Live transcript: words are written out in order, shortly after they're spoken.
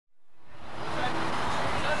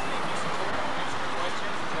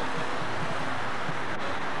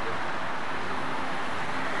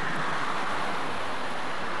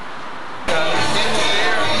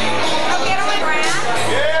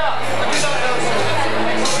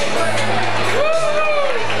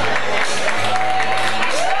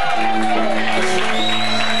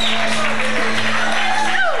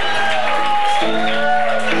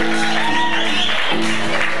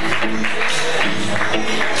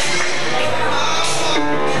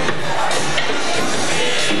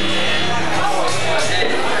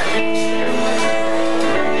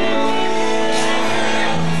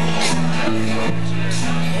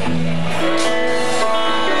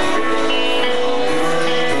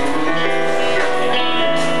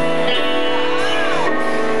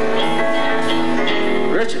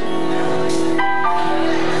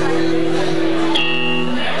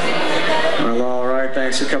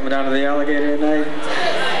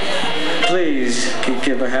please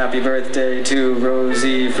give a happy birthday to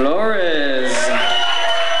Rosie Flores.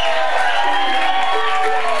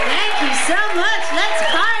 Thank you so much. Let's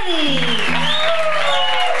party.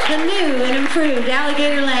 The new and improved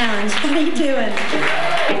Alligator Lounge. How are you doing?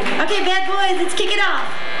 Okay, bad boys, let's kick it off.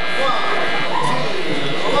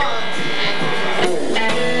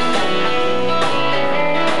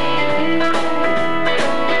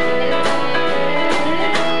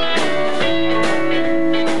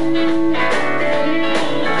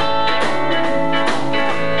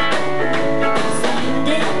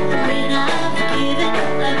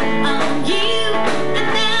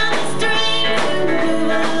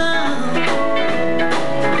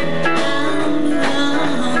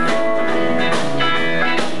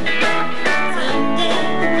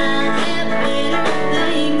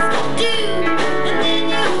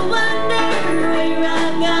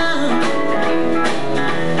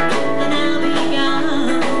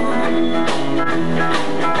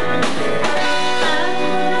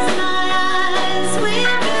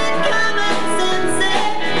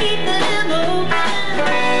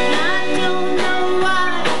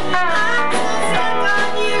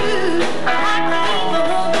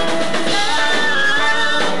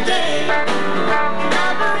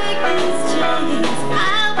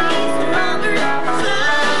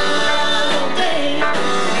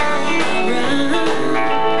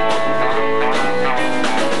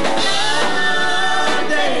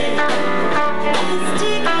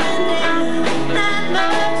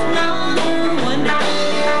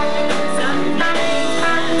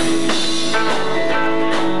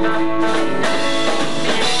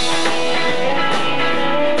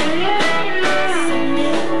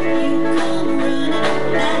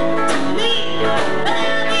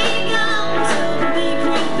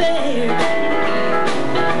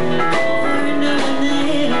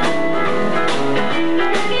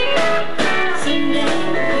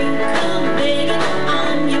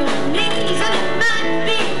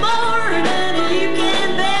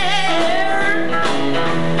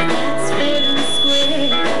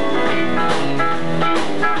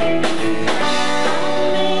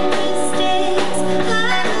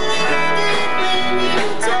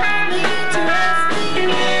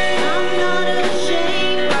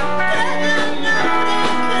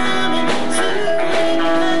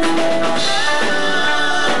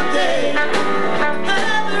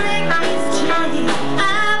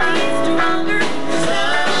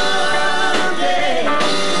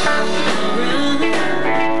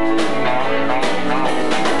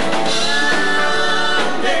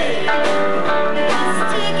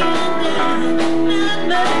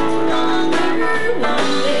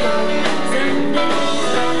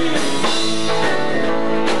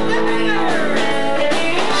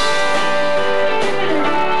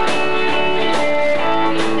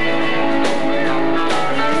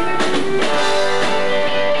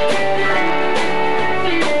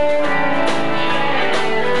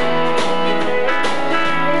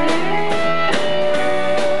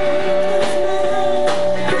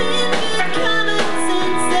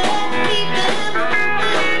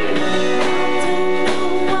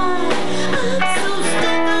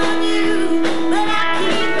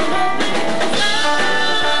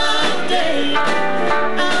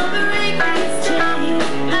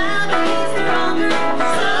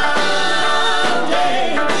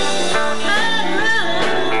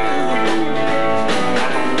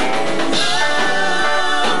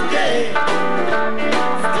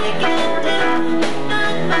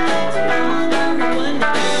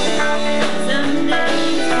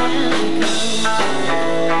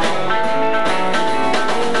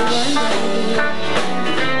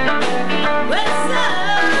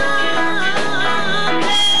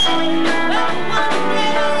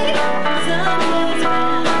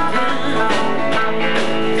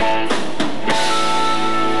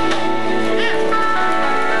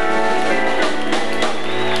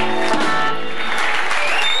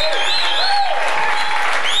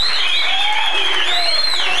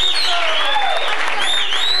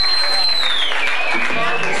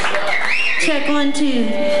 Check 1, 2.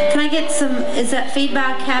 Can I get some, is that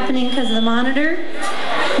feedback happening because of the monitor?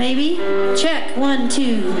 Maybe? Check 1,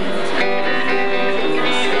 2.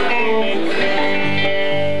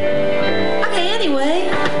 Okay, anyway.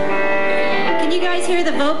 Can you guys hear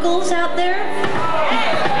the vocals out there?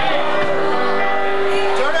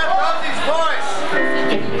 Turn up Rosie's voice.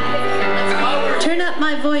 Turn up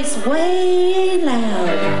my voice way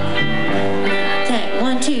loud. Check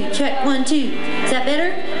 1, 2. Check 1, 2. Is that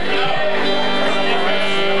better?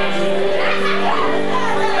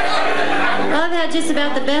 Well, I've had just about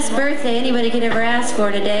about the best birthday anybody could ever ask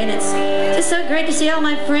for today, and it's just so great to see all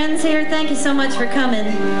my friends here. Thank you so much for coming.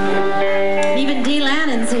 Even Dee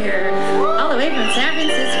Lannon's here, all the way from San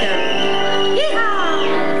Francisco.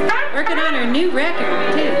 Yeehaw! Working on her new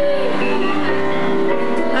record, too.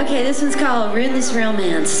 Okay, this one's called Ruin This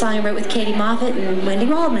Romance, a song I wrote with Katie Moffett and Wendy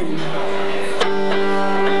Waldman.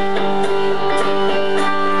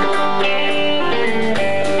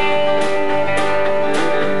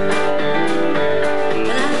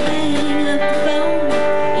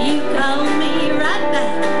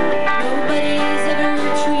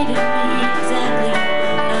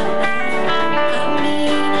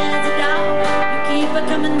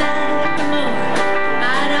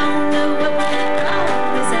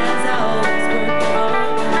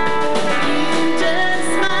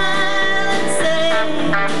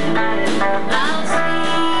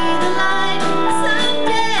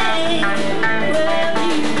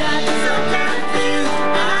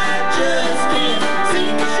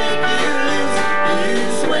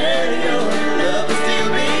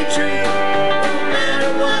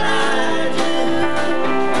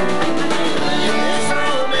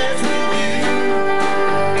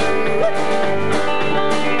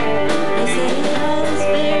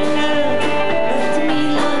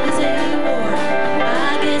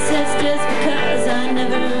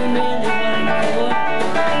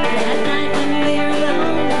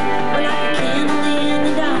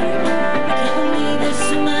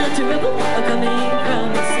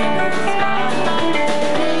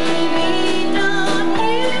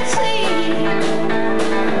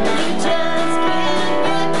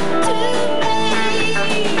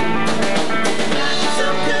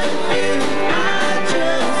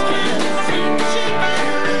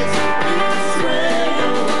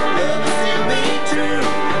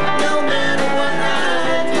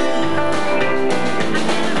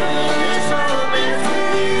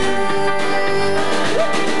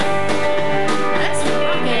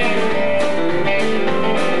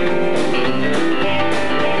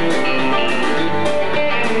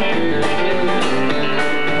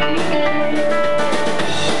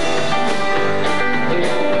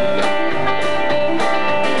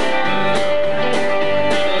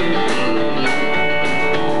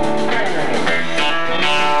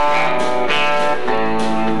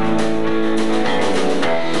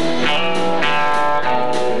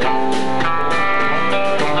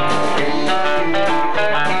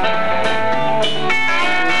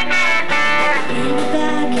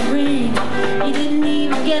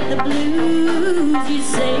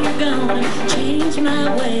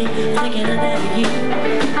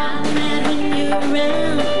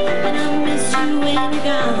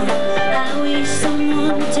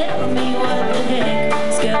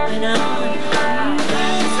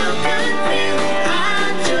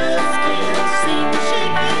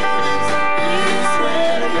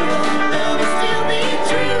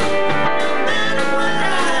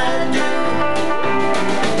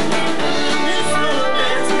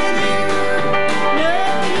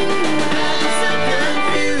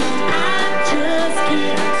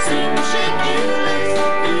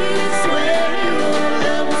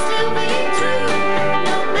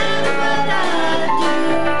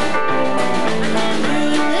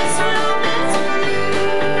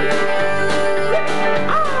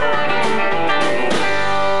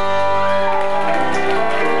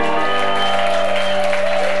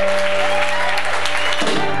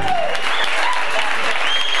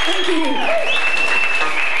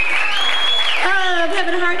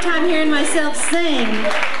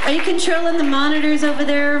 Are you controlling the monitors over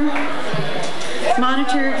there?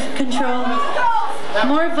 Monitor control?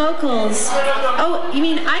 More vocals. Oh, you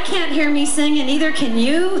mean I can't hear me sing and neither can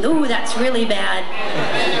you? Ooh, that's really bad.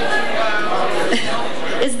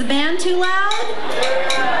 Is the band too loud?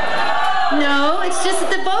 No, it's just that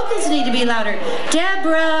the vocals need to be louder.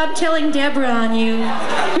 Deborah, I'm telling Deborah on you.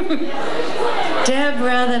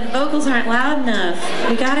 Deborah, the vocals aren't loud enough.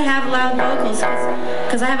 We gotta have loud vocals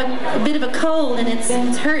because I have a bit of a cold and it's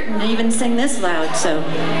hurting to even sing this loud, so.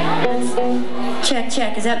 Check,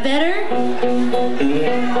 check. Is that better?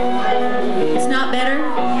 It's not better?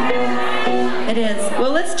 It is.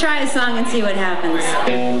 Well, let's try a song and see what happens.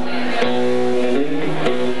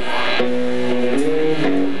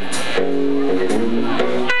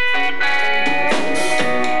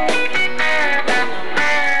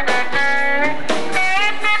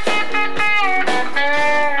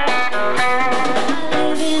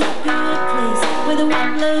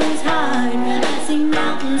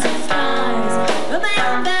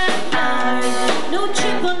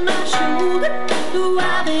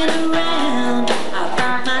 Around, I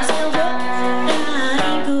pick myself up and I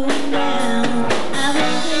ain't going down.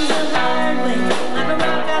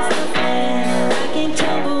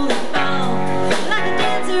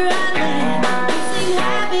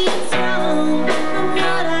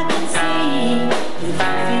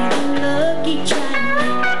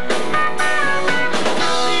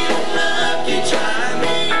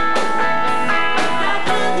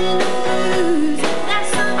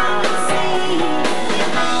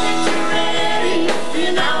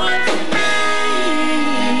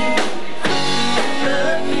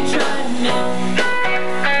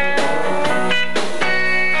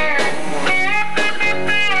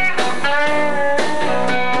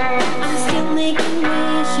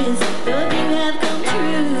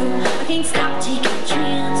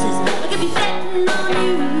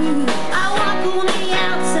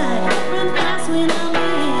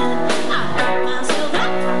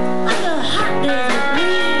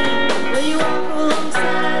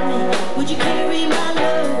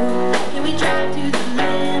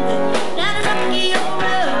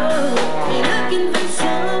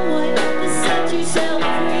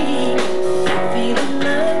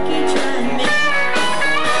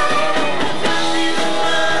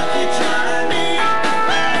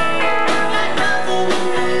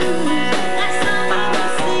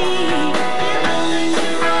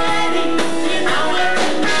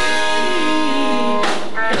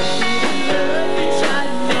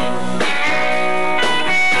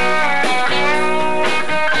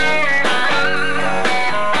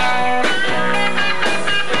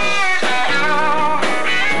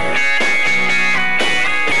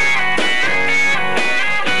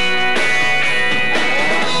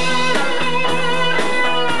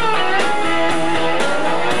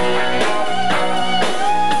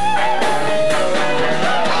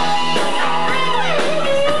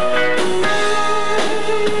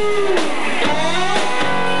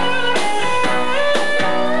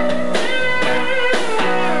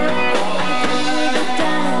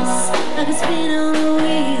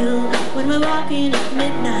 walking at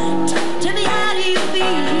midnight. Tell me, how do you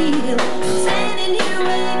feel? Standing here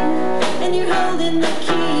waiting and you're holding the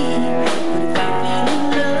key. But if you're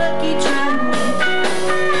feeling lucky, try me.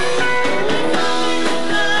 If you're feeling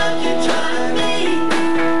lucky, try me.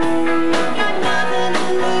 You got nothing to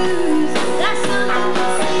lose, that's something to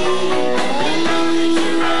see. You know that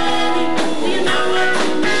you're ready, you know what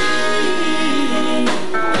you need.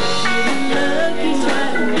 Feeling lucky, try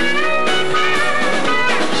me.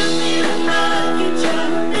 Feeling lucky, try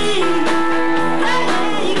me. Hey,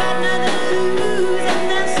 you got nothing to lose, and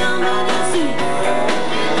that's something to see.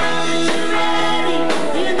 You know that you're ready,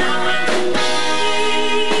 you know what you need.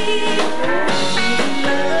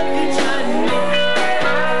 Feeling lucky, try me.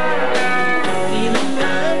 Feeling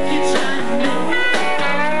lucky, try me.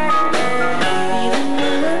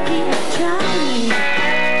 Feeling lucky, try me.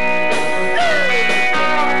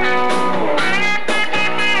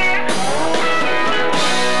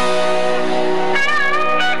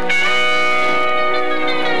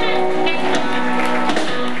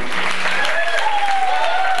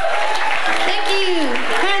 Thank you.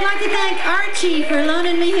 Hey, I'd like to thank Archie for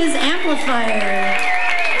loaning me his amplifier.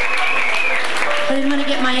 I didn't want to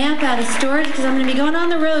get my amp out of storage because I'm going to be going on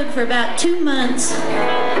the road for about 2 months.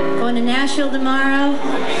 Going to Nashville tomorrow,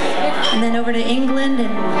 and then over to England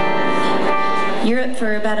and Europe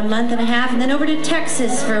for about a month and a half, and then over to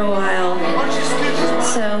Texas for a while.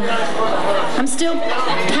 So I'm still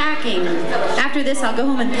packing. After this, I'll go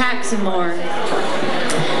home and pack some more.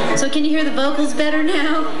 So can you hear the vocals better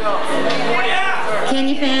now? Can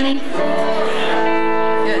you, Fanny?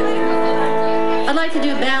 Good. I'd like to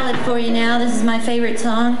do a ballad for you now. This is my favorite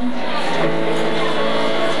song.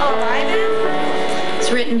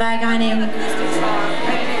 It's written by a guy named...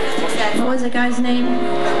 What was the guy's name?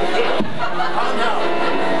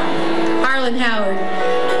 Harlan Howard.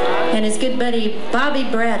 And his good buddy, Bobby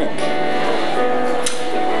Braddock.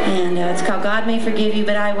 And it's called God May Forgive You,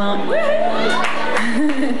 But I Won't.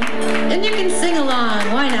 And you can sing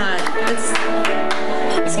along. Why not?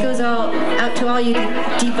 This goes out to all you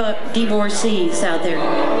divorcees out there.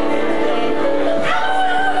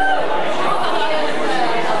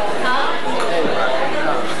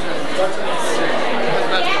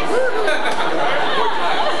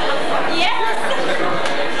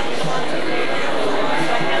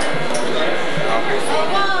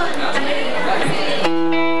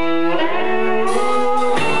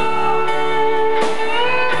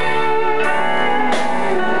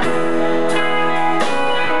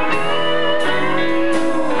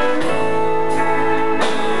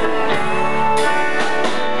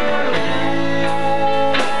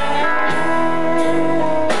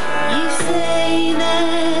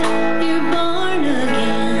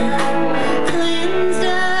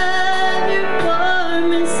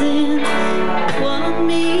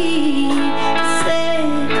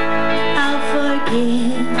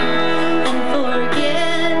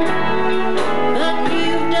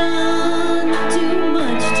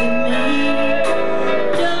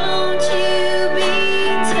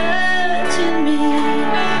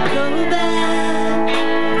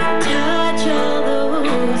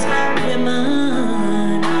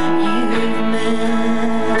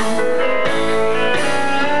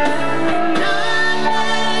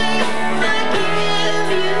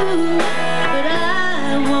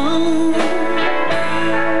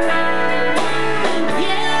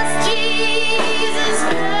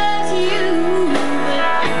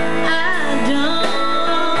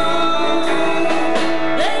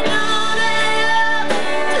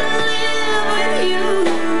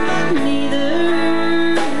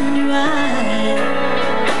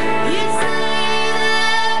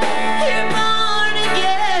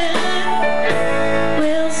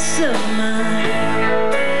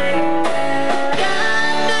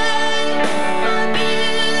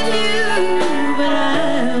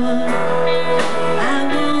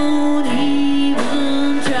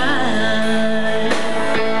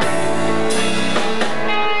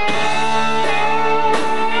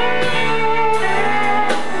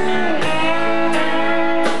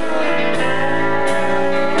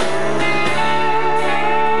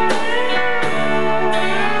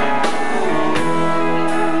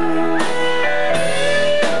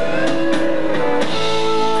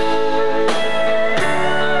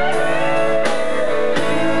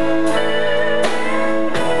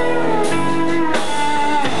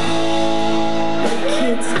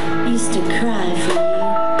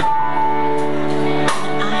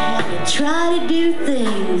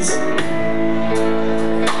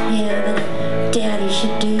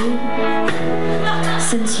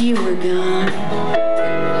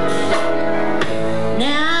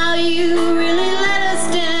 Now you really let us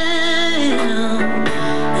down.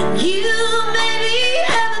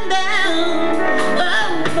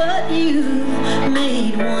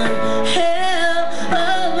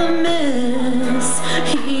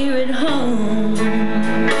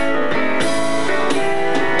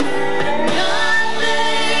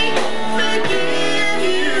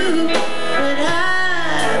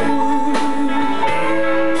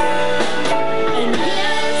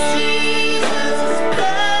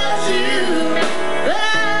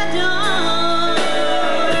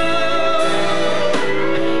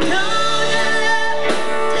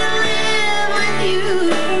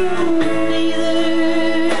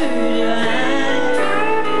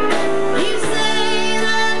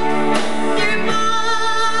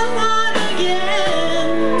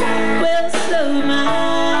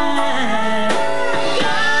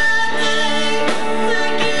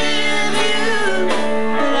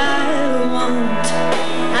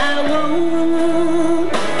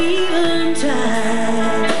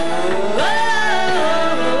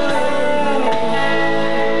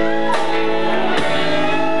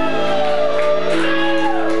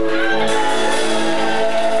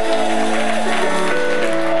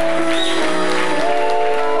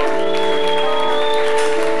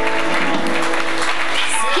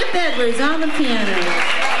 on the piano.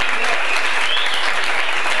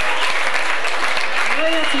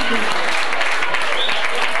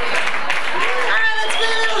 Alright, let's play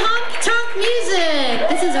a little honky tonk music.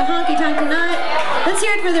 This is a honky tonk tonight. Let's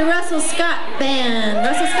hear it for the Russell Scott Band.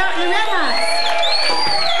 Russell Scott and the Red Hots.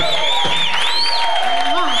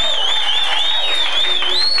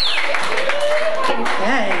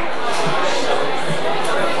 Okay.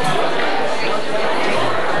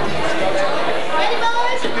 Ready,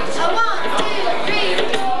 boys? 1, 2,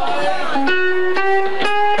 3, 4.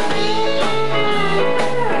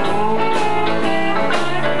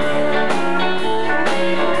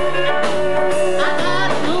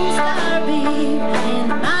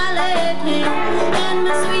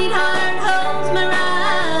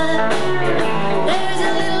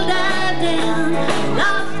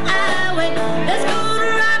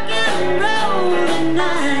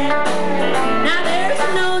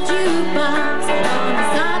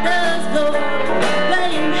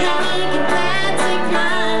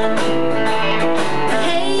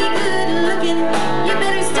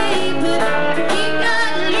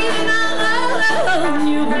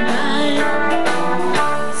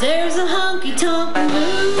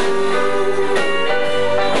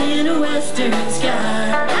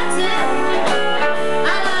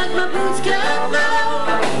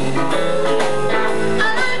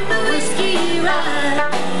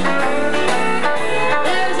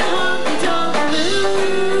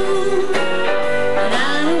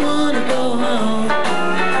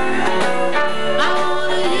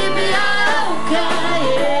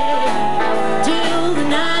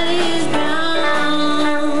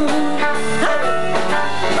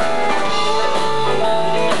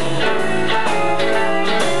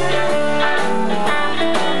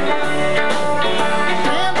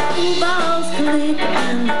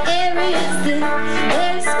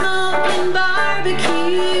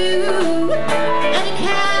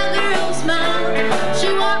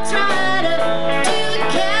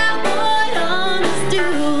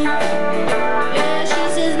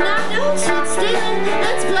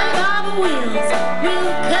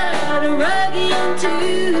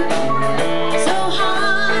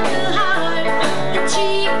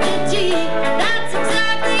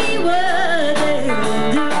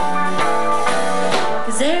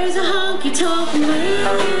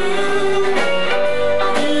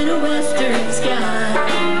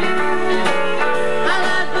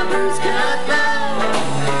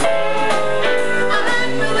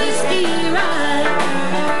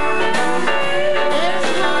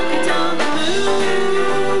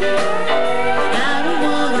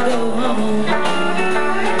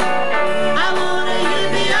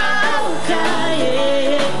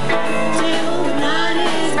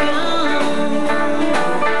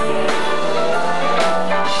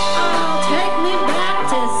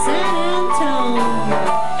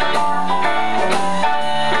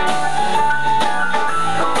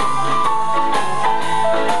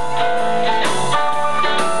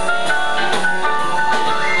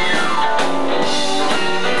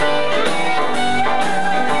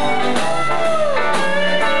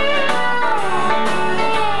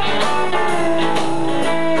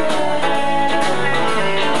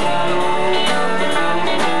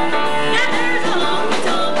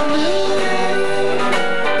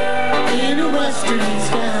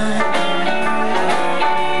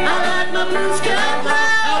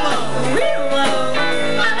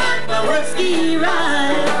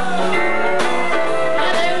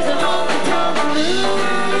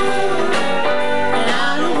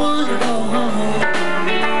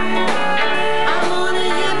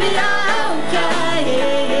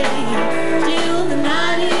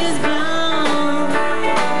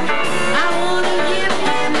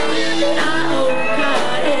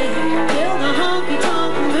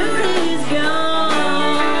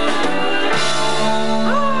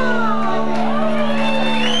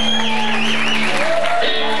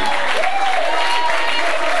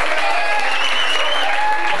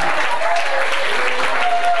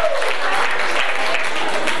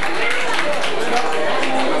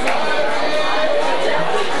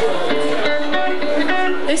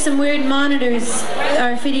 Some weird monitors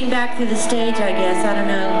are feeding back through the stage, I guess. I don't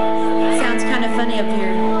know. Sounds kind of funny up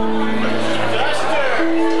here.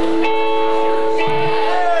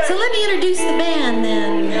 So let me introduce the band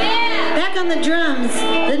then. Back on the drums,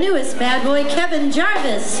 the newest bad boy, Kevin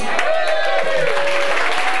Jarvis.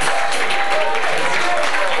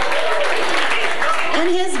 And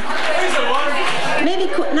his maybe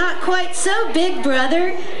not quite so big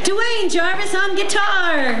brother, Duane Jarvis on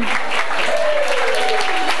guitar.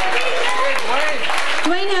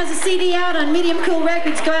 Duane has a CD out on Medium Cool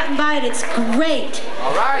Records. Go out and buy it. It's great.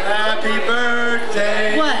 All right. Happy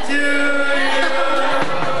birthday What? to you.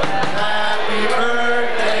 Happy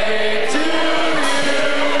birthday to you.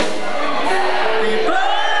 Happy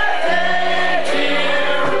birthday,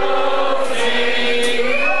 dear Rosie.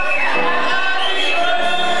 Happy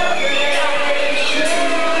birthday to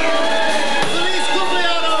you. Feliz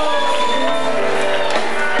cumpleaños.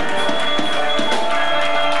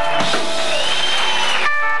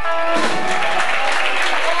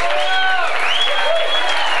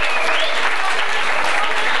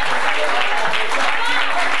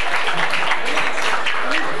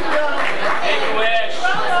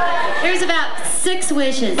 There's about 6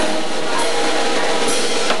 wishes.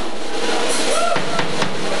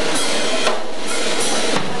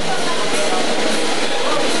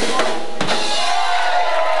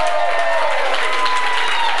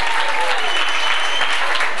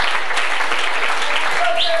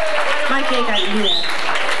 My cake, I can do that.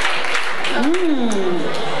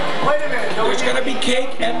 Wait a minute. There's gonna be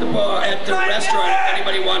cake at the bar, at the restaurant if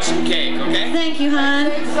anybody wants some cake, okay? Thank you,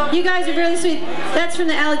 hon. You guys are really sweet. That's from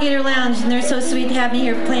the Alligator Lounge, and they're so sweet to have me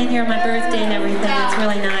here, playing here on my birthday and everything. It's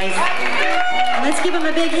really nice. Let's give them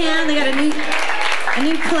a big hand. They got a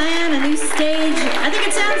new plan, a new stage. I think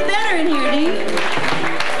it sounds better in here, do you?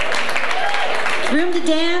 Room to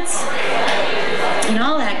dance, and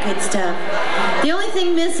all that good stuff. The only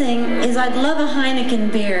thing missing is I'd love a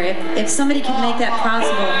Heineken beer if somebody could make that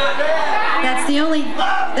possible. That's the only,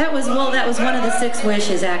 that was one of the 6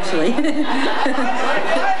 wishes actually.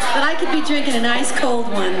 But I could be drinking a nice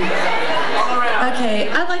cold one. Okay,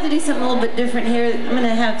 I'd like to do something a little bit different here. I'm going to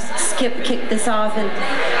have Skip kick this off, and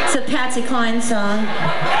it's a Patsy Cline song.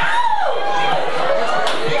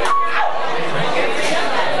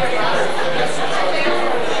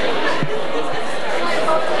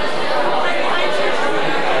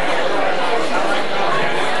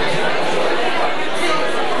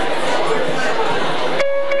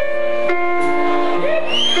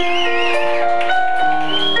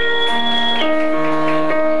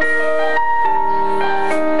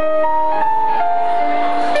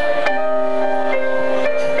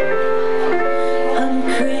 I'm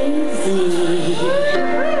crazy.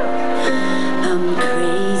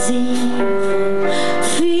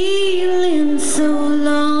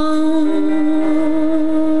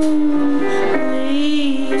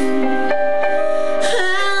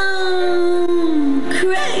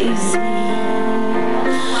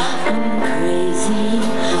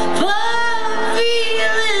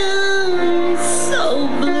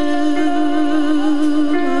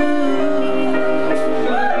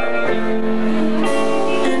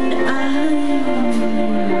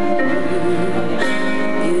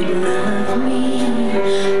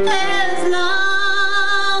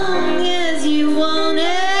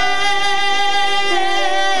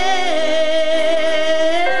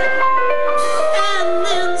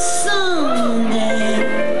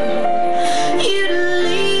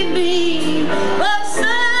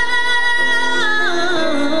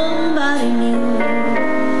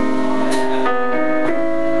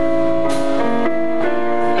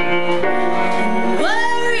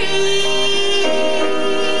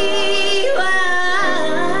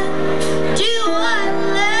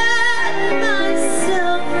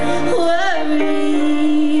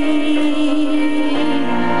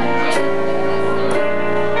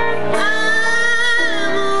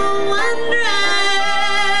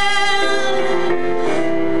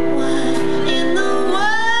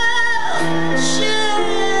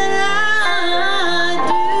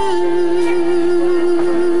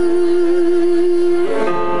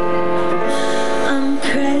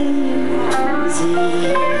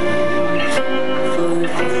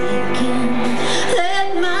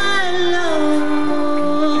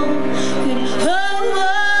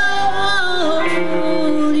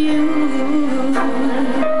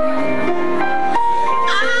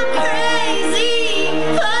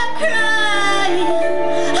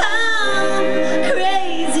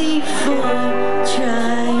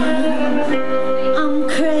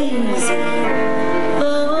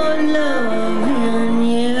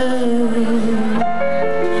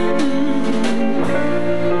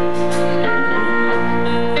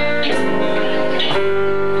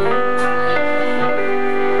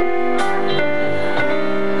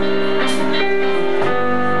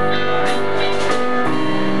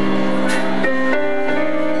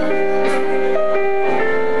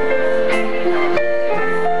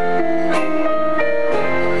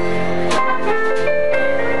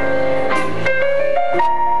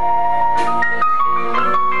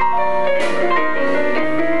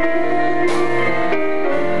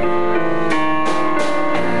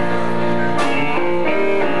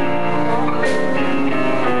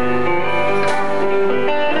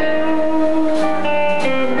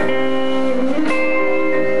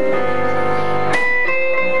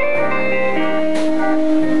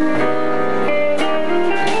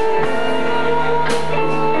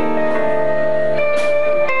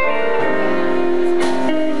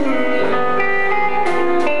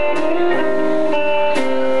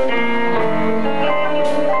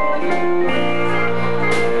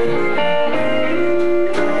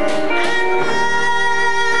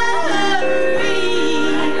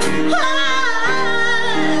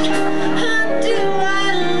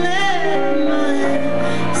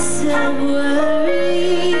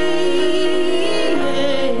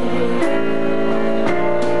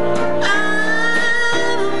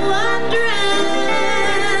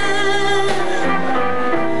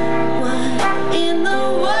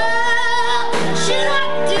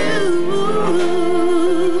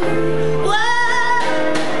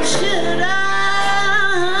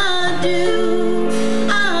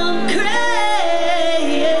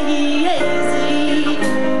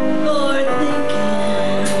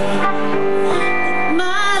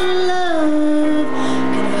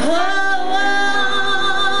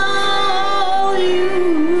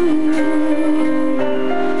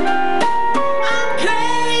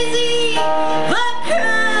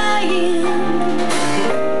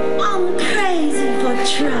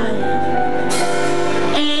 trying,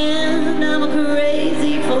 and I'm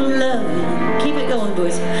crazy for loving. Keep it going,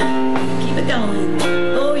 boys. Keep it going.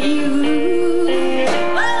 For you.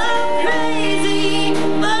 I'm crazy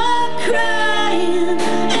for crying,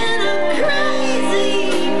 and I'm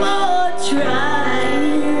crazy for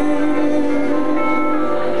trying,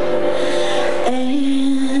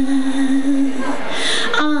 and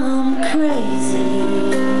I'm crazy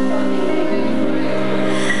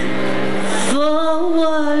for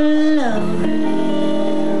loving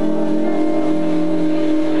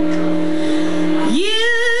you.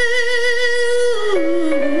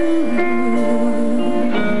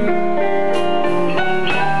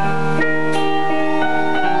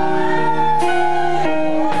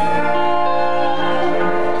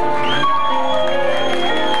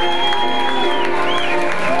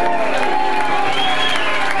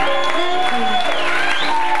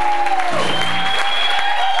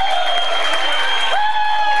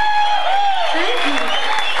 Thank you.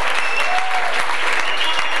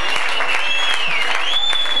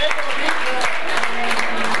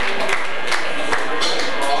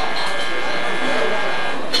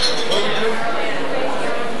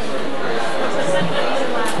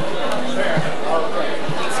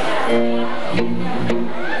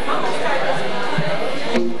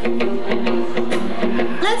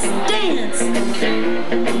 Let's dance.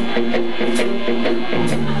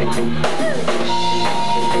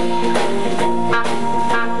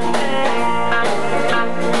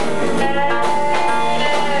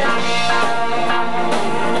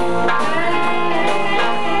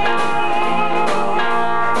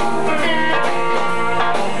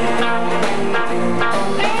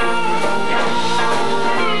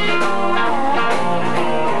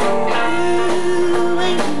 You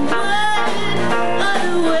ain't worried by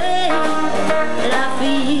the way that I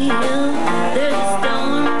feel. There's a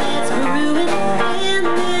storm that's brewing in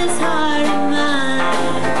this heart of mine.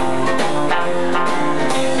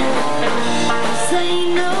 This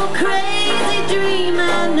ain't no crazy dream, I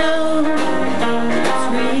know it's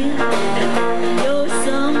real. You're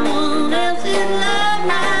someone else's love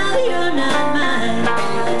now, you're not mine.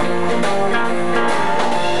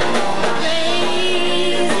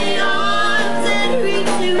 Crazy arms that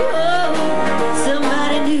reach to hold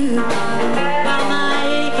somebody new, while my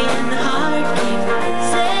aching heart keeps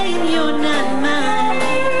saying you're not mine.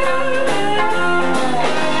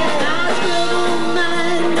 My troubled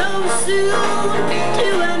mind knows soon to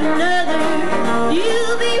another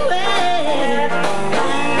you'll be wed.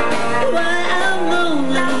 Why I'm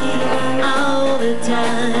lonely all the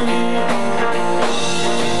time.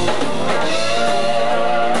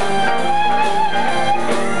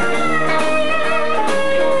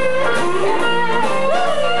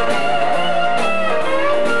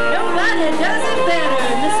 Nobody does it better,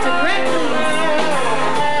 Mr. Reckless.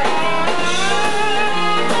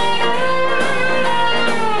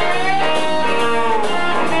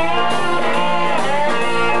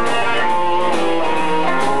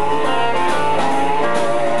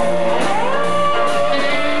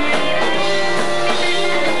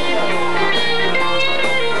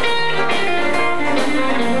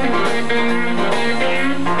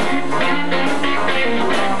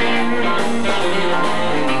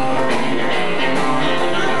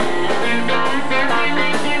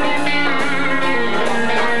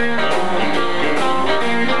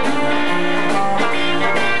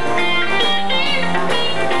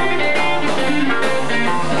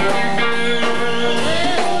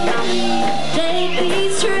 Take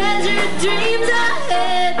these treasured dreams I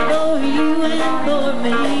had for you and for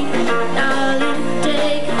me. Darling,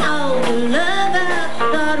 take all the love I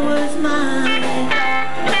thought was mine.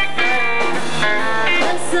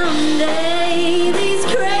 But someday these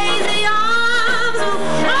crazy arms will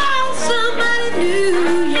find somebody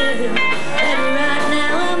new, yeah. And right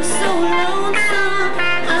now I'm so lonesome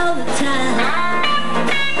all the time.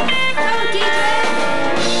 Oh, DJ!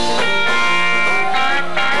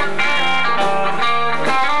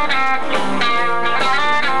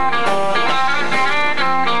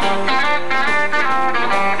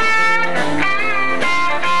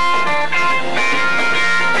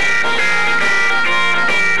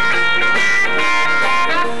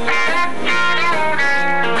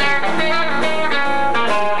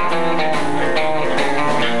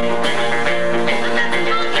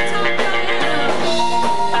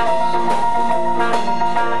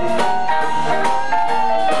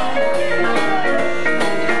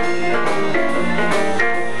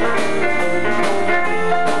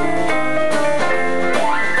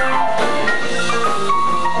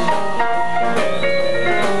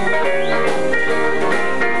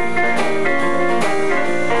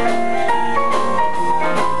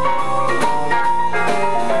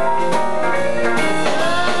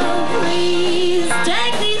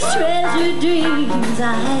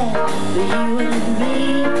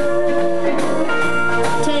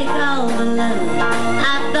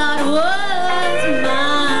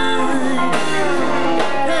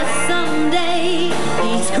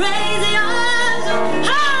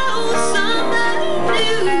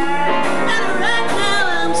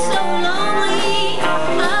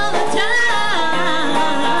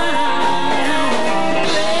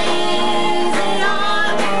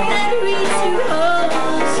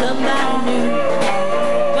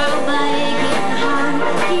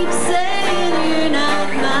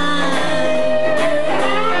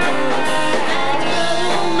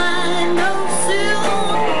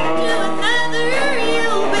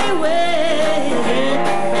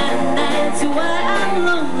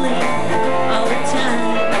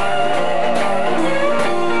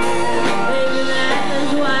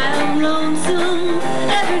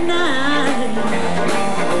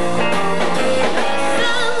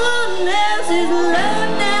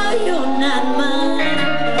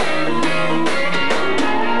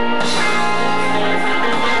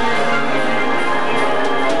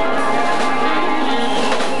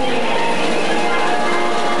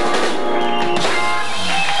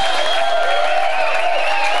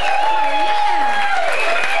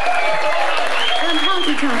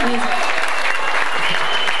 boys.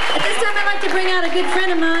 At this time, I'd like to bring out a good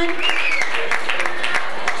friend of mine.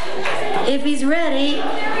 If he's ready,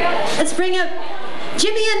 let's bring up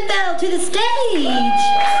Jimmy Intveld to the stage.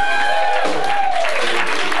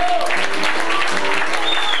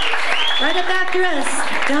 Right up after us.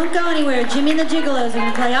 Don't go anywhere. Jimmy and the Gigolos are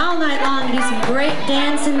going to play all night long and do some great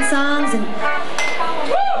dancing songs, and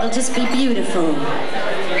it'll just be beautiful.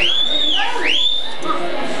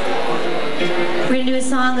 We're going to do a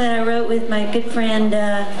song that I wrote with my good friend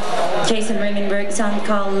Jason Ringenberg, a song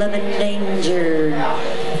called Love and Danger.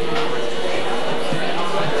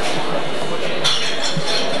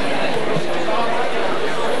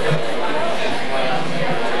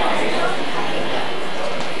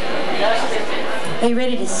 Are you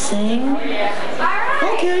ready to sing?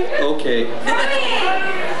 Okay. Okay.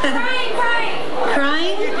 Crying?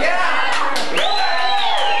 Crying?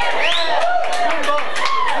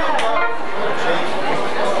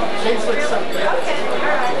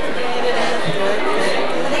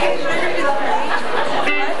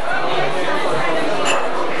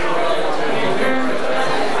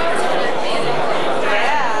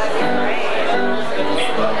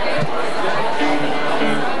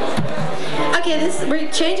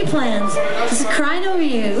 We're changing plans. This is Cryin Over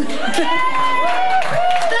You.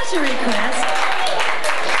 Special request.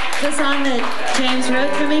 The song that James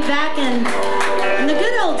wrote for me back in the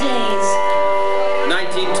good old days.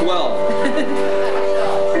 1912.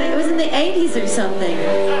 It was in the 80s or something.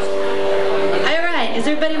 All right, is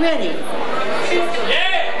everybody ready?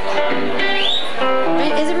 Yeah!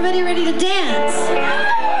 Is everybody ready to dance?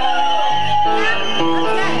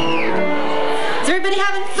 Okay. Is everybody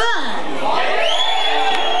having fun?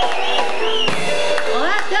 Well,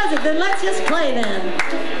 that does it. Then let's just play then.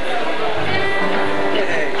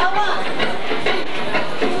 Come on.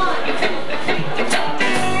 Come on. Just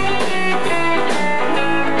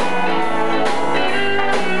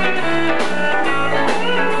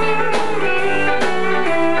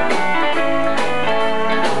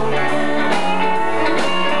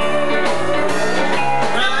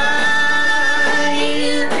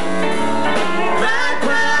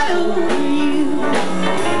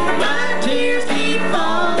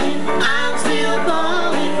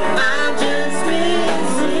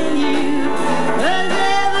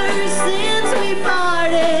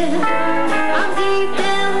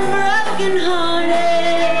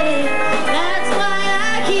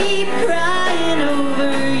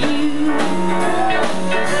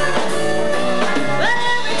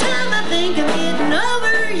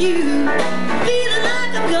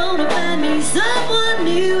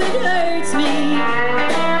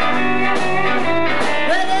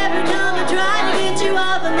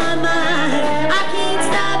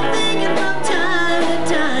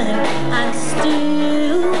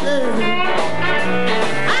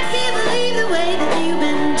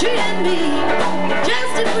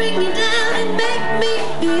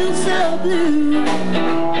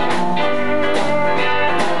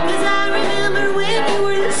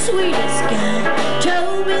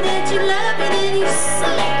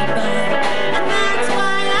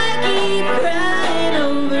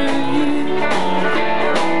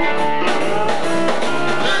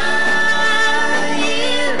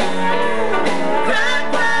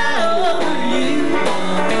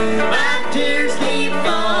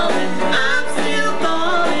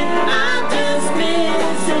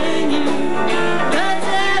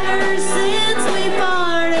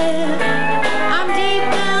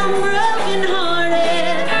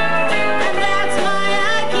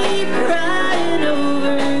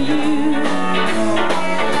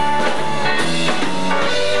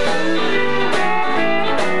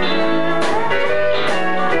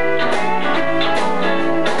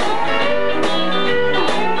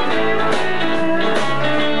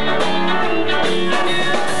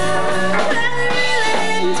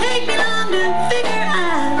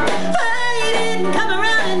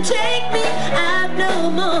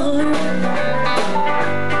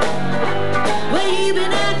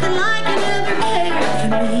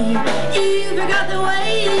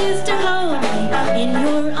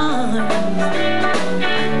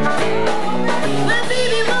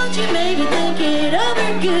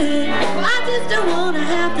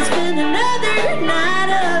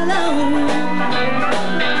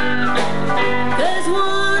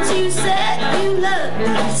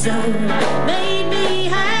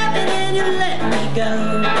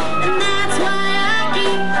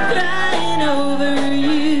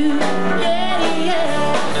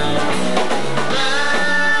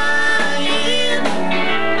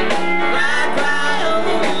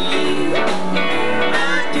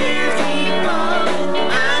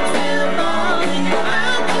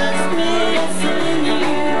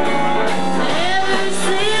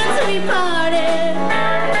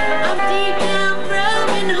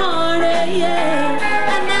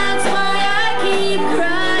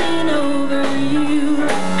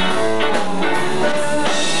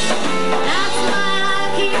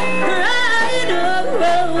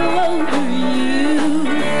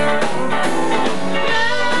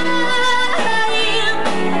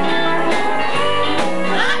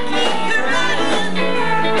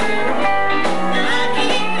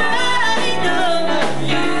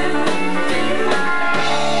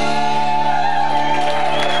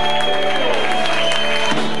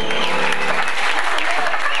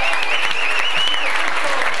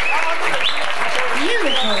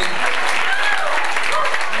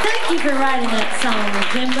for writing that song,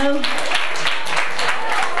 Jimbo.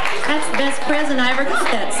 That's the best present I ever got,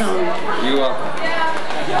 that song. You're welcome.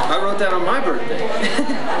 I wrote that on my birthday.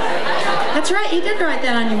 That's right, you did write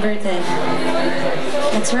that on your birthday.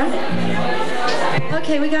 That's right.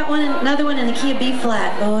 Okay, we got another one in the key of B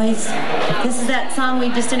flat, boys. This is that song we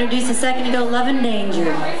just introduced a second ago, Love and Danger.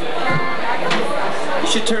 You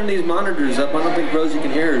should turn these monitors up. I don't think Rosie can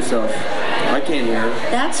hear herself. I can't hear her.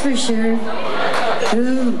 That's for sure.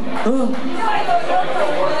 Ooh, ooh.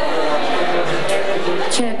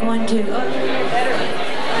 Check, 1, 2. That's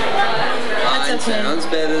Mine okay. sounds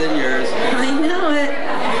better than yours. I know it.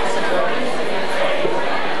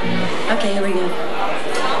 Okay, here we go.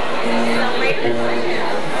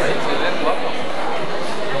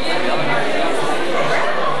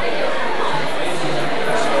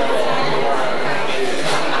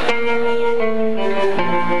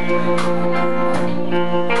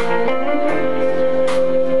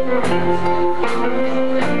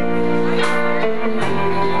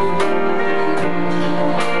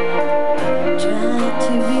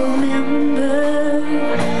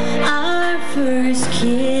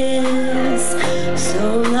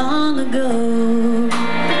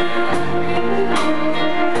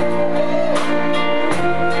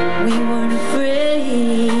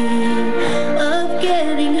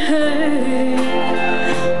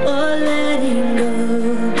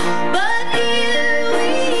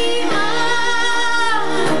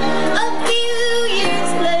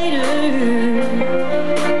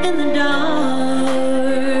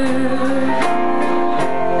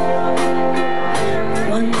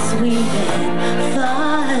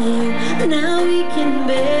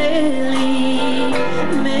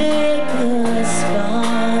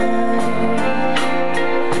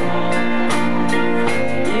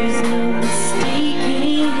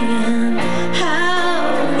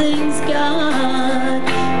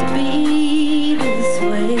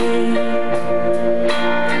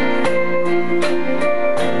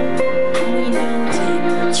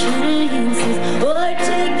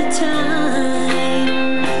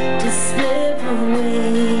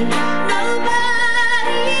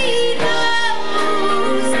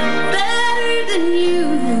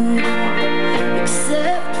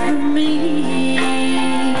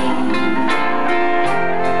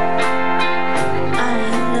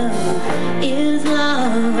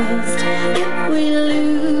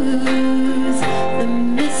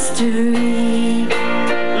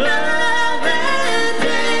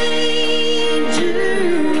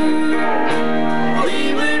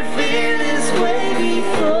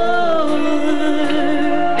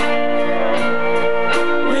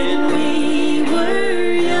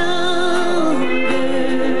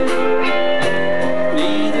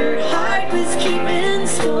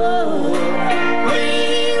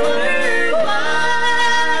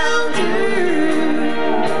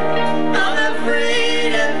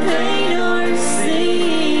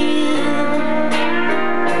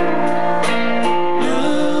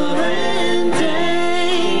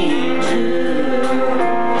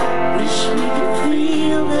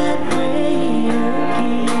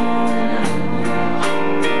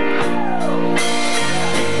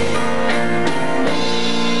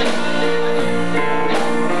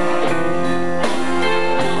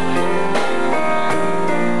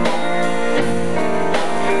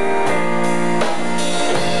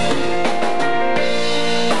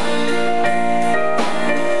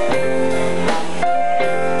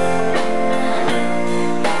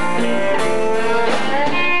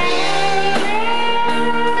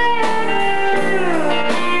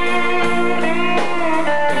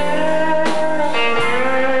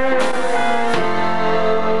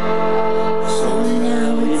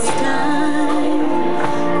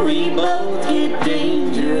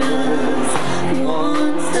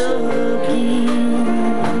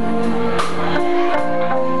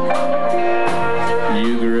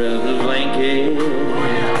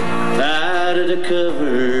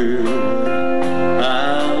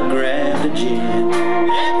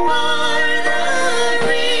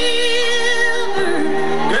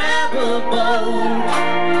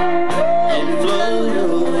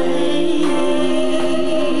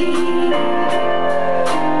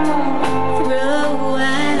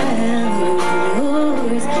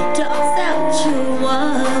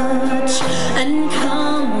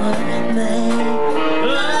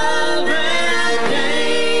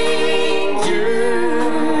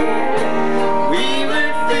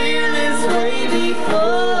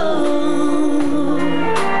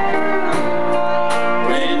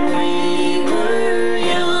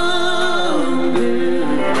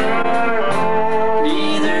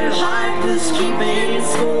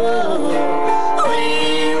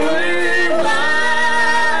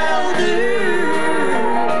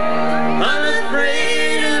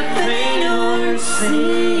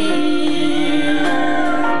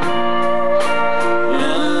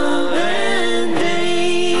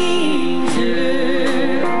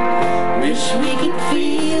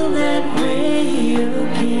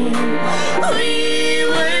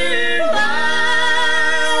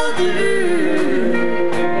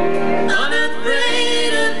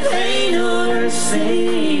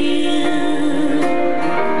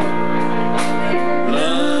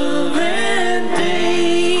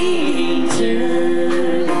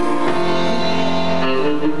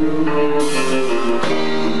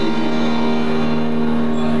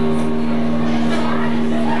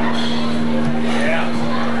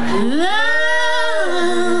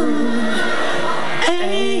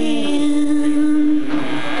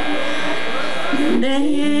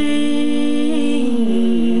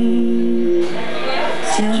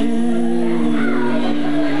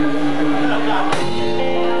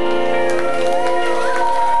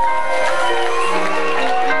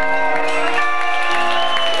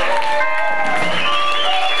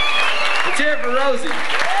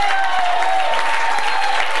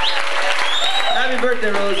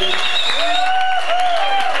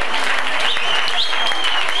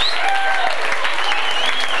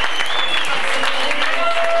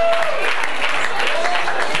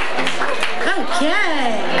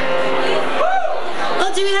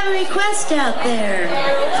 Out there.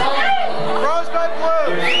 Rosebud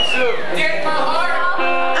Blues. Get my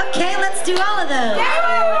heart. Okay, let's do all of those. Get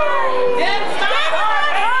my heart.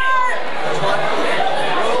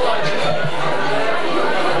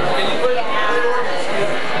 Can you put it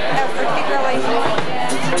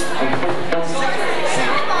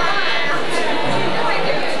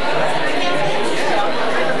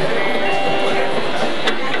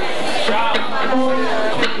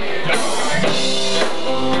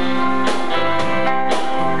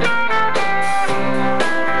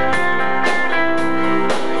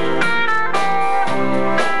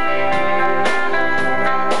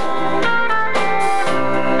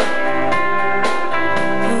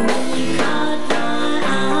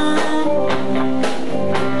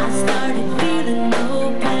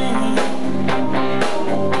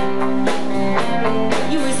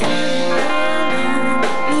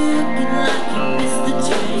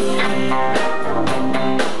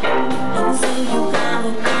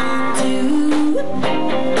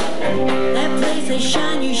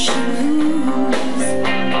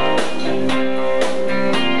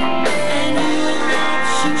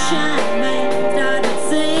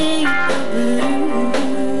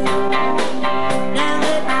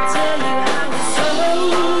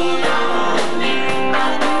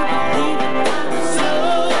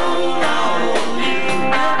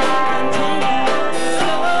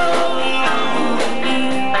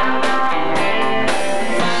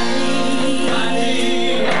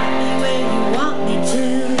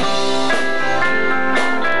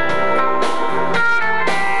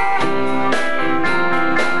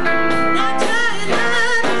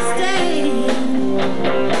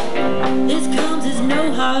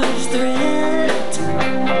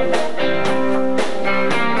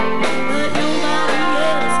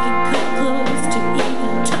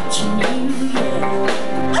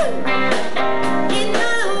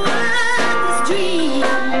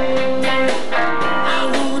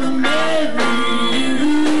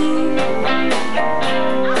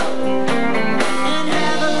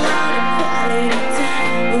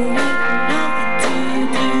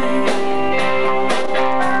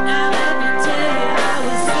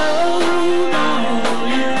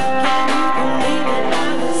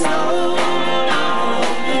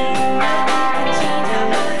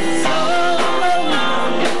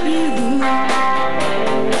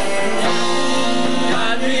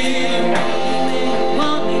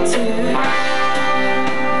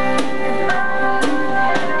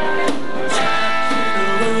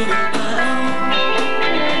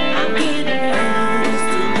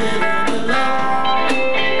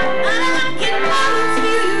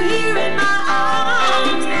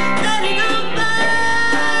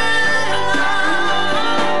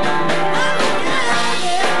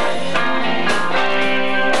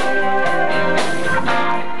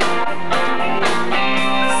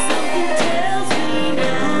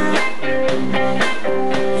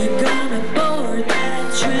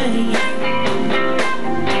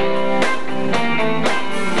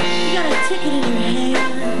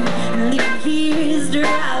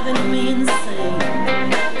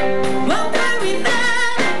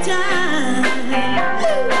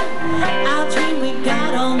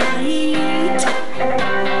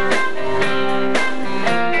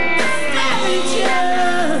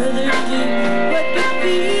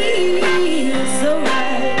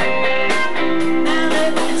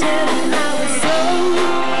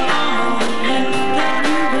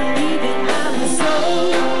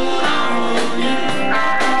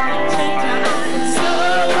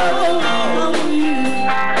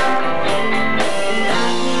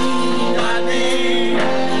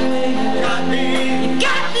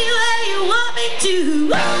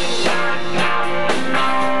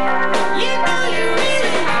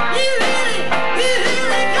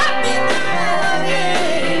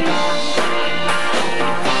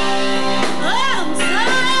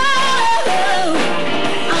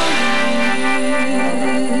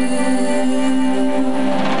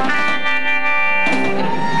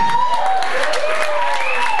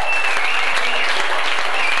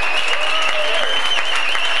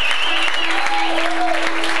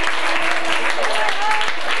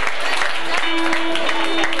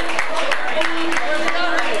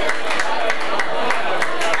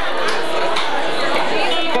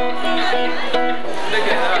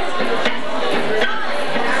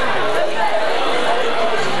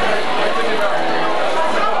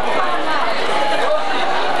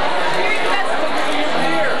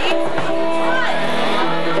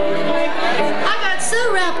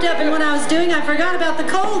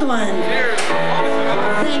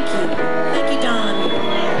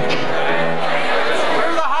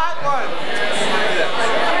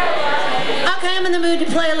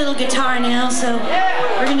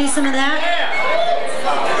some of that?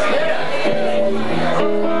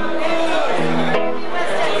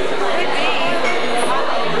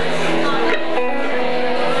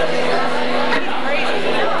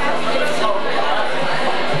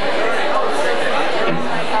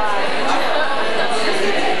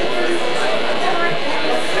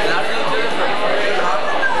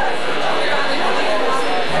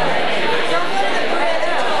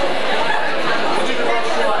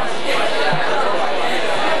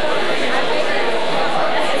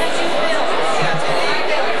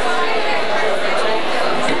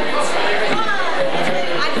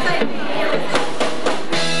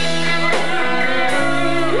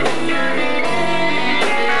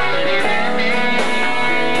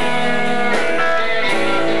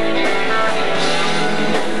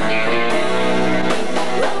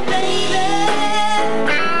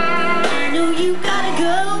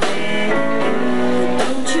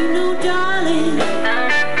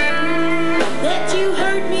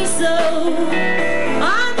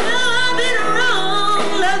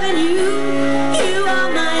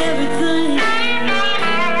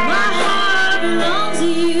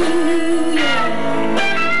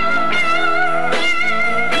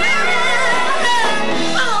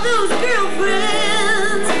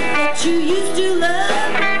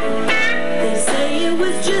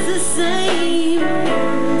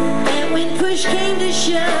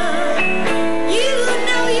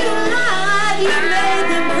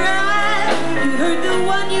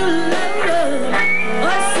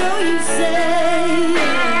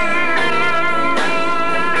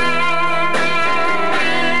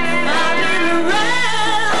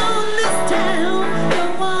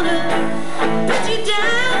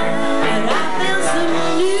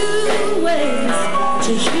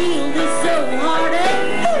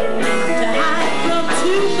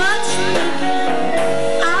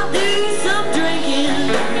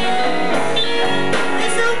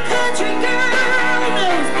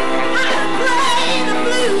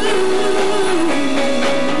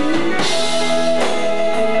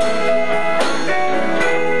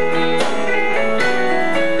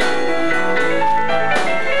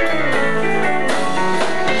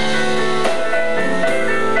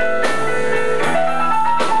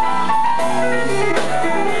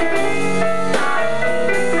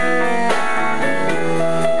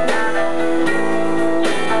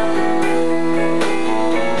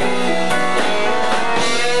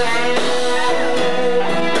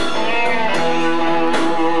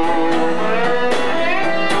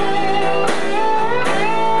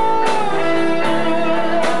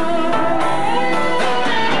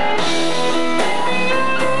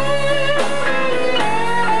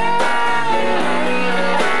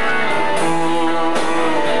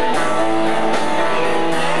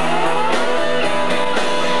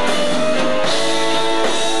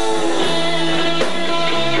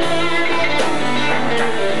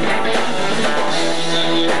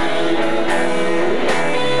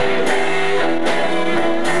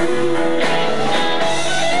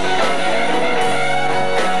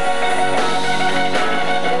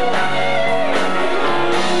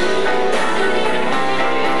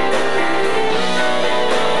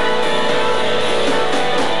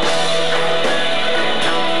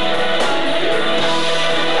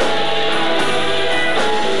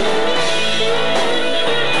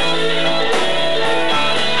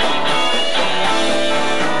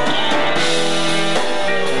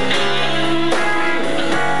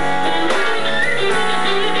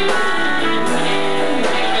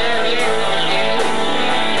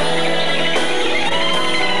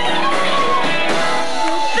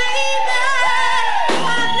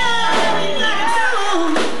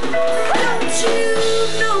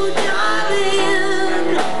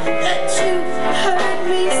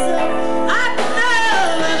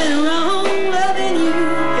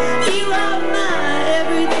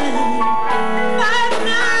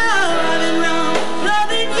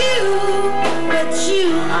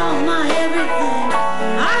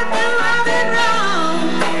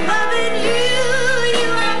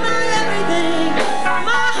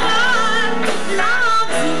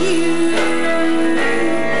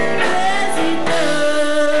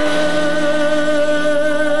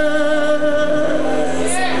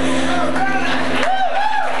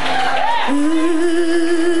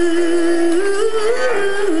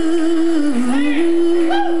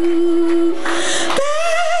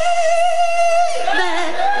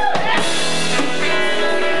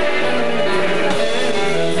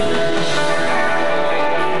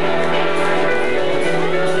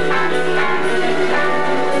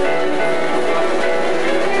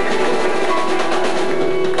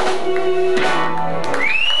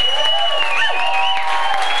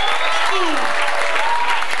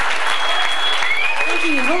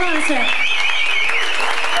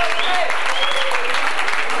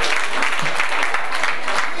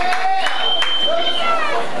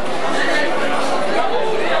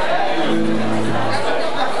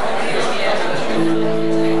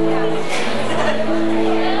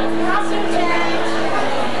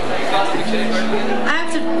 I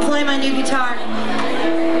have to play my new guitar.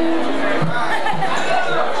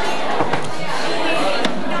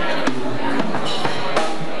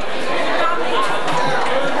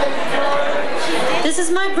 This is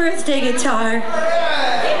my birthday guitar.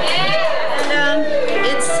 And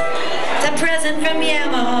it's a present from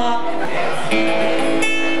Yamaha.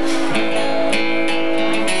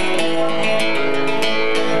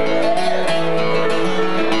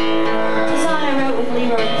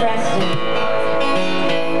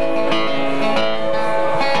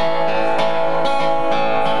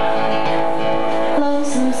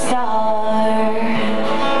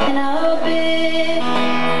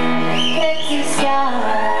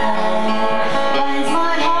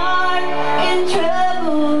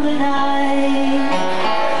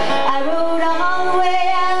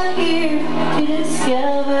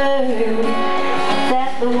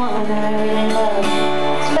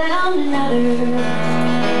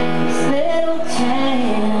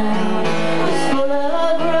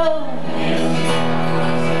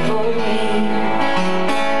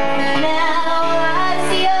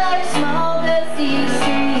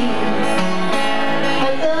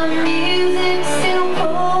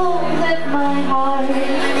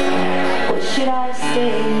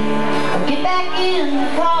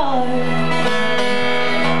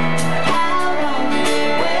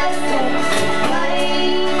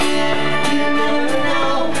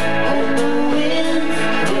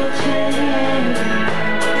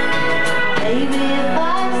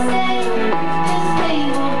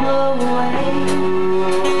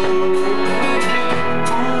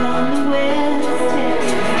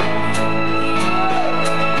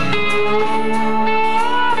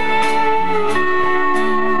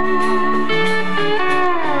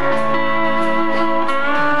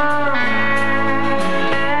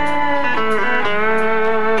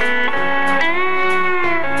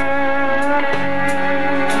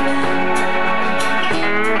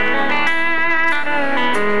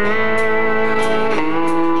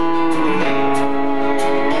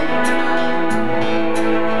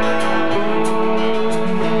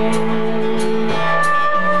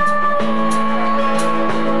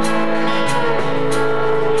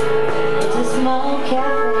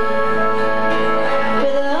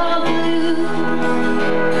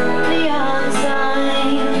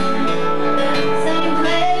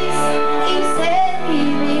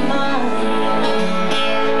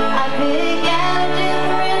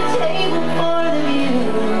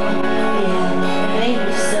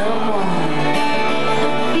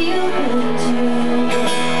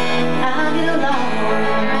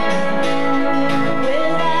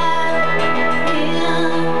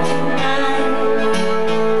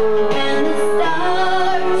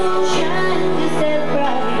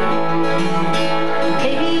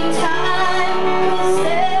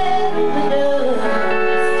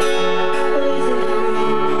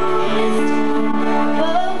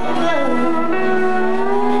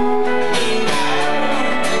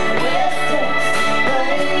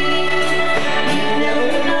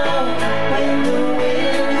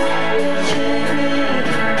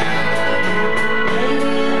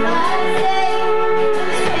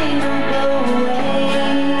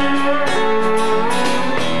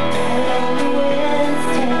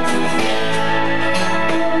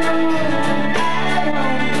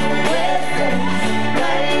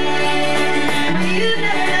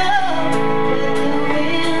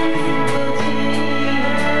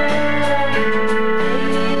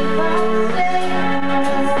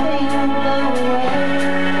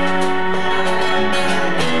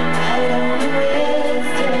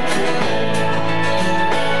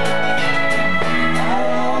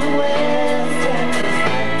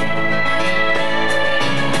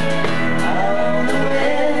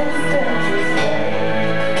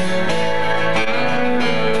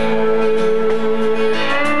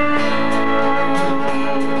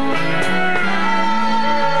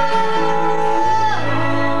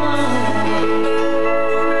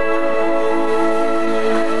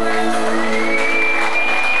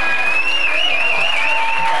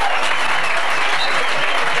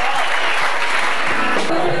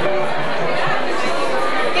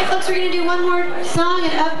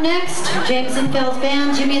 James Intveld's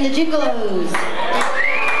band, Jimmy and the Jingalos.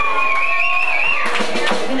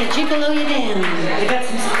 We're going to gigolo you down. We got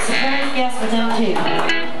some surprise guests with them too.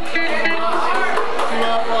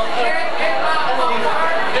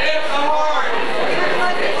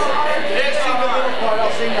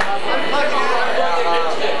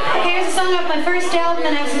 Okay, here's a song off my first album,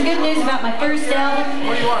 and I have some good news about my first album.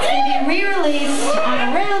 It's going to be re-released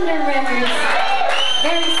on Rounder Records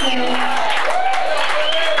very soon.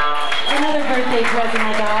 Another birthday present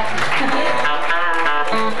I got. that.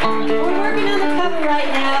 We're working on the cover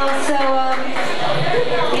right now, so,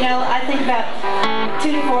 you know, I think about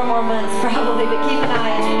 2 to 4 more months probably, but keep an eye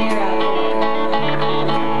and an ear out.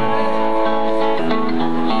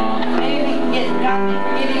 Maybe we can get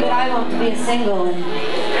Give You What I Want to be a single, and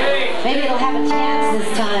maybe it'll have a chance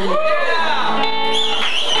this time.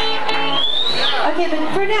 Okay,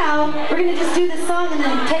 but for now, we're going to just do this song and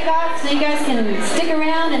then take off so you guys can stick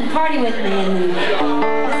around and party with me and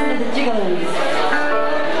listen to the Gigaloos.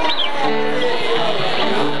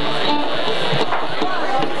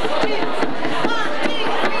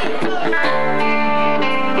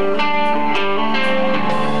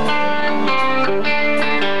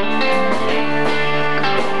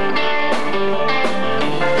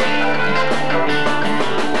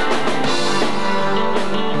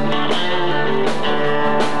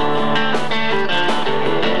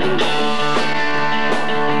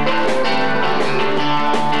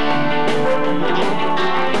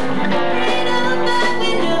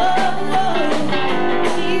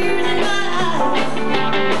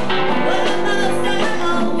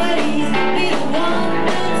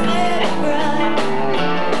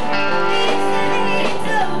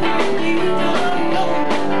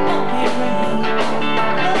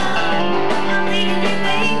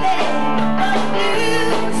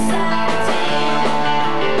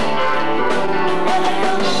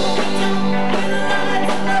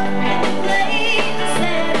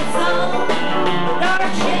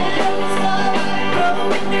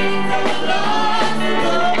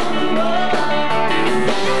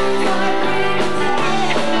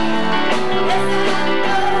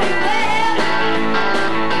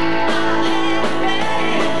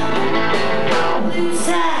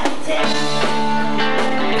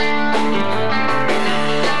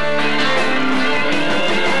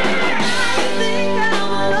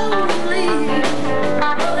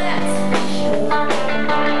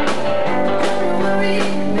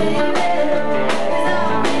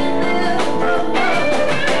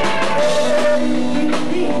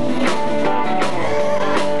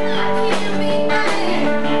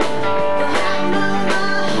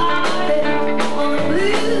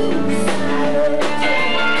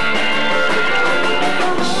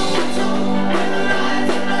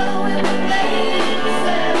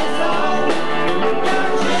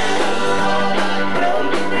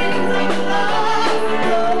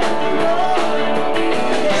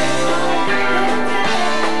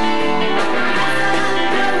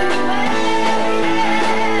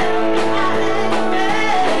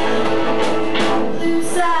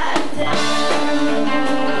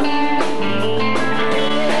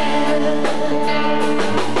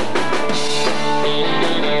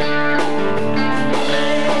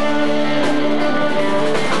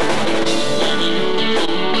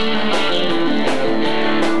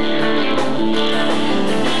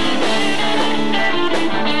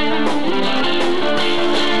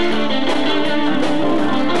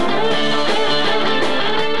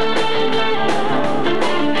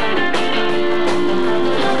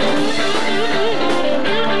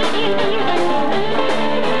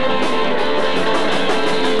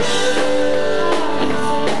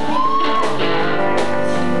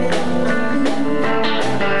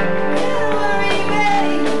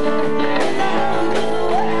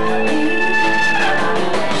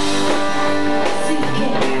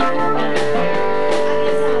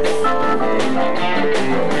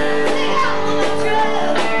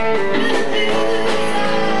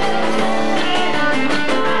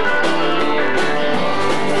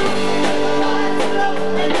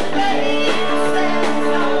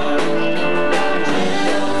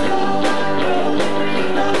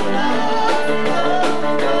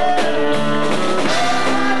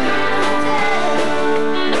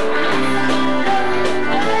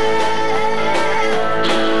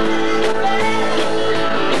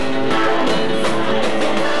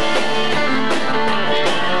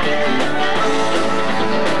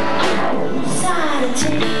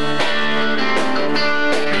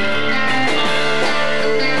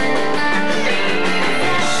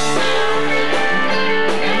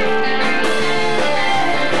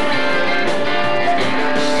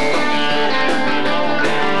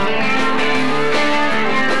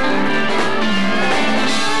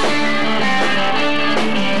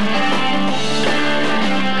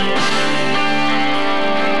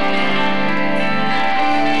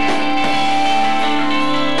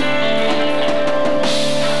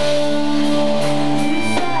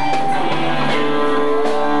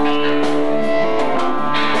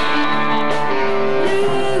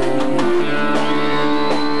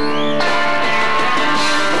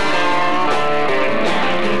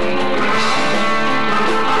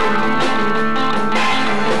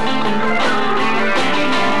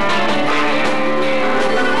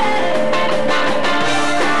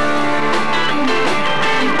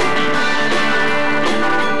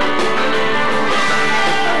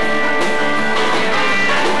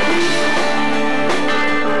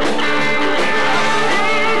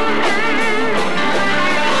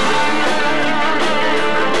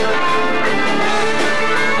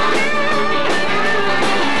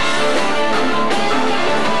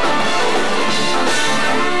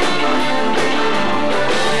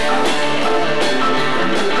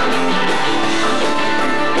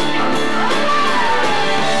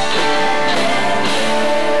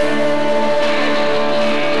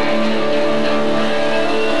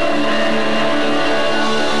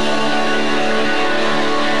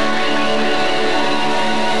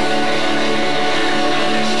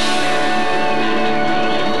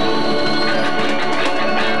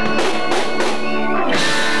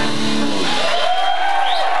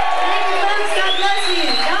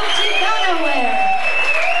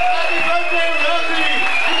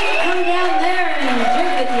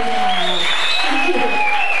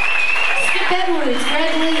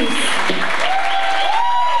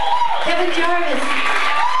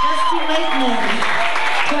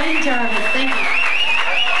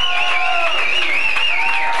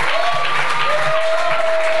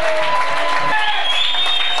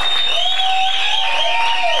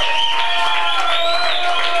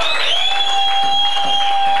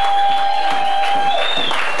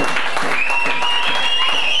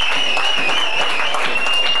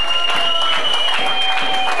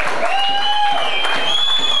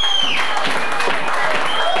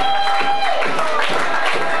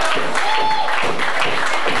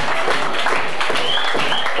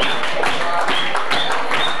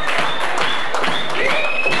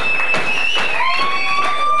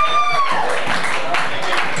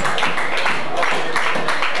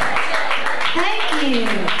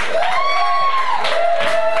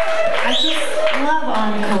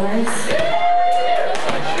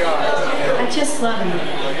 just love him.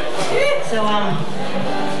 So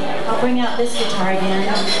I'll bring out this guitar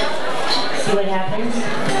again. See what happens.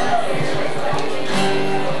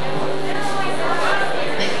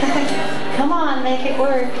 Come on, make it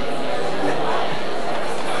work.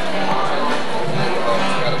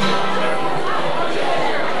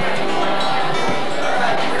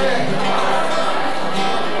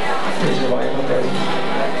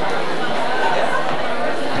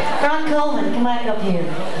 Ron Coleman, come back up here.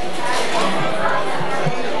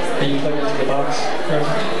 Are you plugged into the box?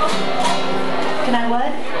 Can I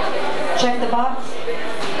what? Check the box?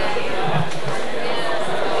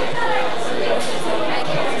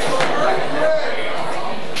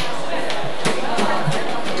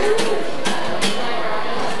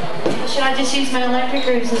 Should I just use my electric,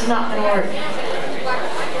 or is this not going to work?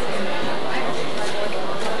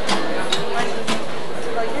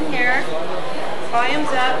 Plug in here. Volume's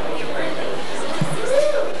up.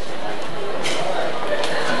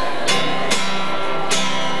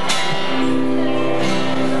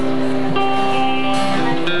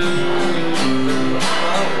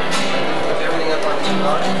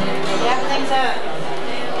 Everything's up.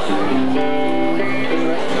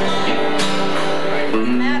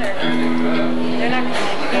 Doesn't matter. They're not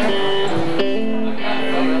going to make it.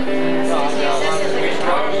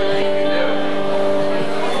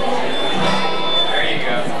 There you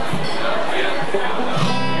go.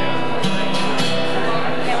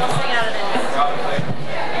 Okay, we'll sing out of it.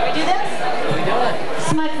 Can we do this? This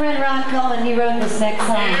is my friend Ron Coleman. He wrote this next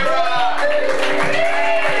song.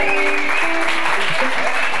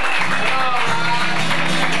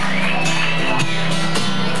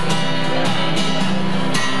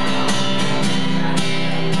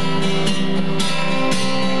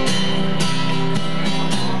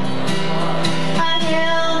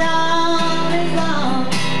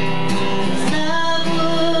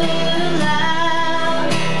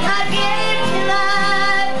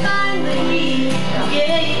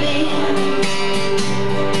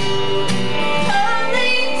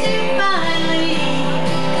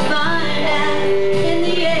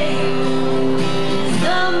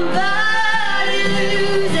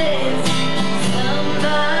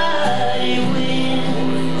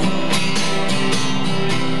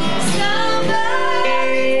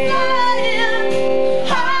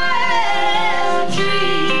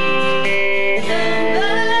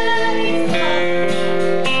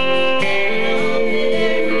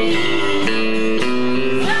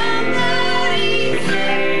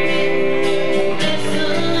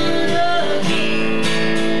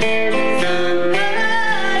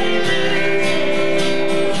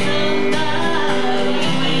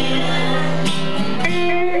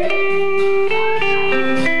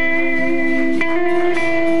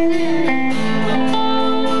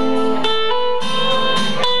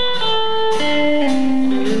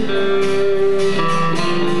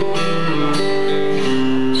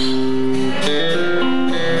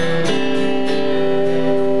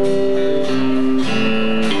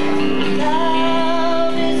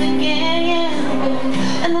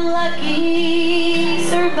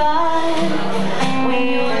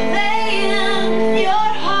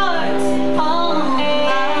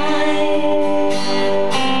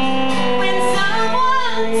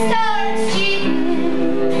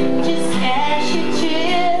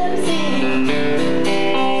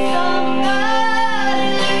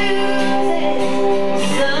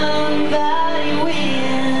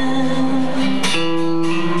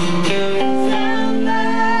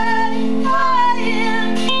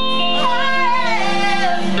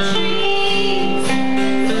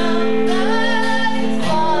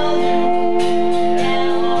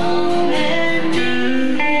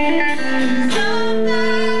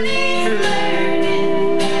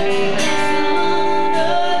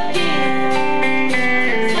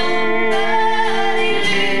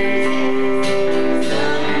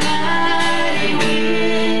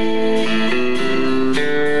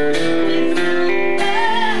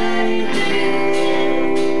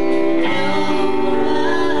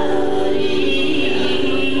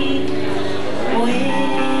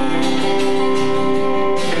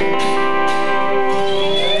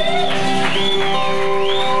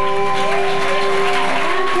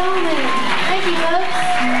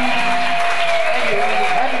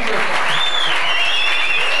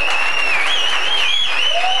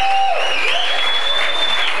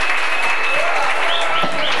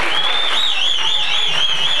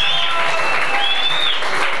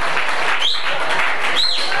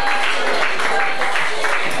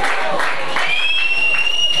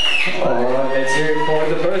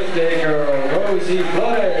 Rosie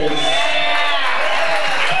Flores.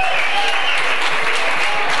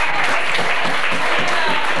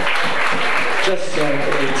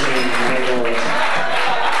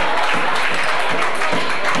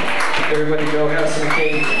 Everybody go have some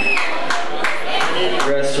cake.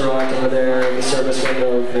 Restaurant over there in the service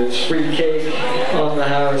window. There's free cake on the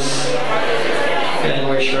house. And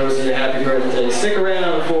wish Rosie a happy birthday. Stick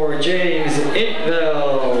around for James Intveld.